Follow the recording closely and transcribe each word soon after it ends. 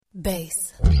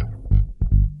Bass.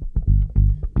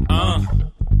 Hi-hat.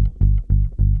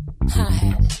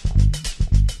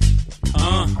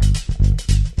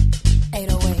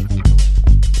 808.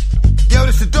 Yo,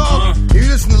 this the dog. If you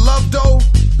listen to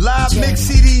LoveDough, live mix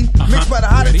CD, mixed by the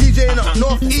hottest DJ in the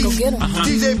Northeast.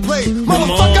 DJ Play.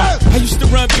 Motherfucker! I used to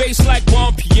run bass like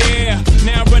Juan Pierre.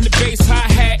 Now I run the bass,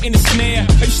 hi-hat, and the snare.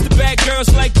 I used to bag girls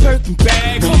like Birkin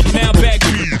bags. Now back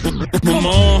come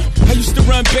on. I used to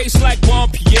run bass like Juan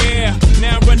Pierre.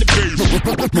 Now I run the bass.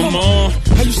 Come on.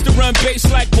 I used to run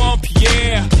bass like Juan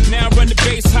Pierre. Now I run the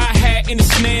bass, hi-hat, and the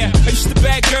snare. I used to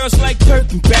bag girls like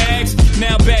Birkin bags.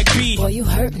 Now back B. Boy, you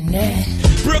hurtin' that.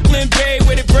 Brooklyn Bay,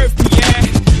 where they birthed me at.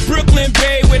 Brooklyn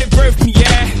Bay, where they birthed me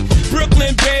at.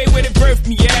 Brooklyn Bay, where they birthed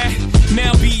me at.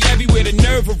 Now be everywhere, the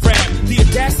nerve of rap. The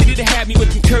audacity to have me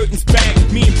with them curtains back.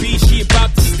 Me and B, she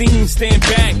about to sting, stand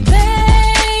back. Baby,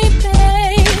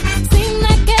 seem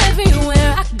like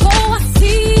everywhere I go, I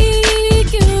see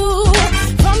you.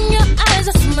 From your eyes,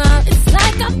 I smile, it's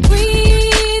like I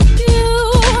breathe you.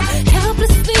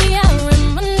 Helplessly, I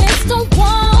reminisce, don't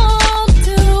want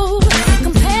to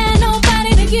compare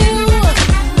nobody to you.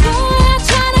 Boy, I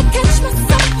try to catch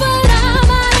myself, but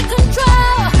I'm out of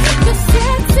control. Your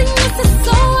sexiness is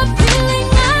so appealing,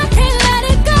 I can't let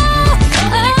it go.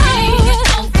 Everything is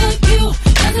over you,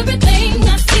 'cause everything I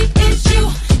see is you.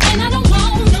 And I don't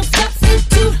want no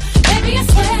substitute. Baby, I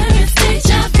swear it's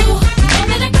deja vu. Know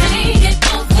that I can't get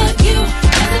over you,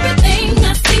 'cause everything I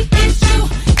see is you.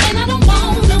 And I don't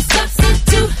want no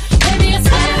substitute. Baby, I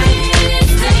swear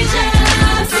it's deja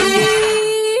vu.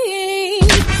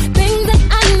 Things that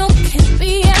I know can't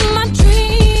be, am I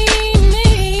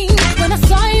dreaming? When I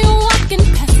saw you walking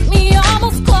past me,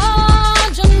 almost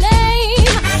called your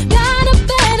name. Got a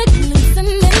better glimpse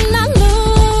and then I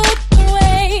looked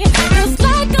away. Feels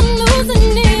like I'm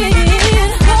losing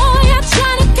it. Boy, I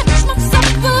try to catch myself,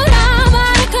 but I'm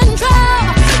out of control.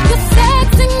 Your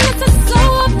sexiness is so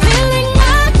appealing, I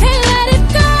can't let it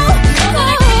go. Know that I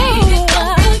can't get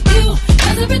over you,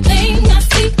 'cause everything I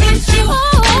see is you. And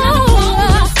I don't want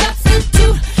no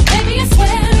substitute. Baby, I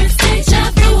swear it's deja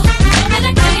vu. Know that I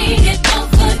can't get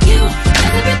over you,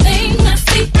 'cause everything I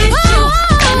see is you.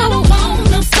 And I don't want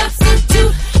no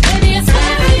substitute. Baby, I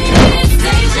swear it's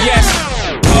deja vu. Yes,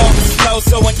 oh, slow,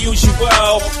 so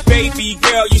unusual. Baby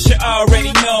girl, you should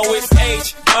already know it's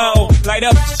H-O. Light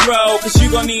up the strobe, 'cause you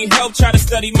gon' need help. Try to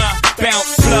study my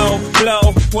bounce, flow,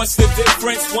 blow. What's the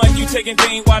difference? One you taking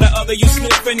pain while the other you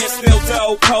sniffing. It's still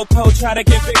dope. Po-po, try to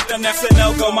convict them, that's a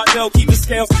no-go. My dough keep the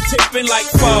scales tipping like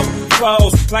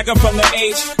foes. Like I'm from the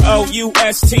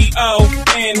H-O-U-S-T-O-N.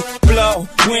 Blow,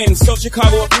 win. So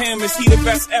Chicago of him, is he the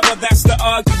best ever? That's the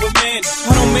argument.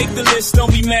 I don't make the list,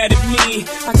 don't be mad at me.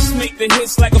 I just make the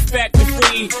hits like a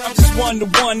factory. I'm just one to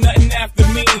one, nothing after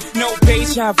me. No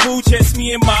deja vu, just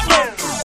me and my